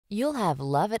You'll have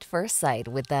love at first sight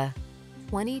with the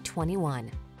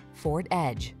 2021 Ford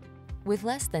Edge. With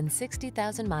less than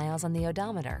 60,000 miles on the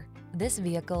odometer, this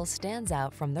vehicle stands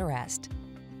out from the rest.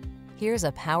 Here's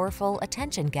a powerful,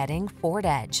 attention-getting Ford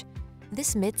Edge.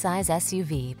 This midsize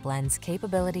SUV blends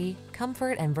capability,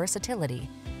 comfort, and versatility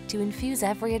to infuse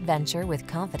every adventure with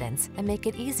confidence and make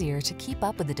it easier to keep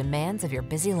up with the demands of your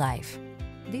busy life.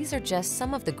 These are just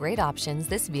some of the great options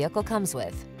this vehicle comes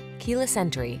with: keyless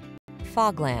entry,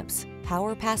 fog lamps,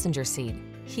 power passenger seat,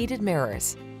 heated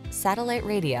mirrors, satellite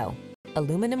radio,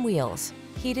 aluminum wheels,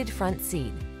 heated front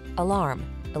seat, alarm,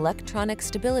 electronic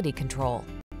stability control,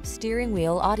 steering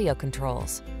wheel audio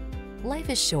controls. Life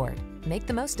is short. Make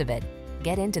the most of it.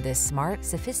 Get into this smart,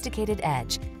 sophisticated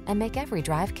Edge and make every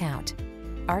drive count.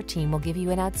 Our team will give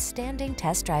you an outstanding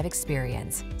test drive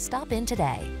experience. Stop in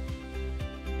today.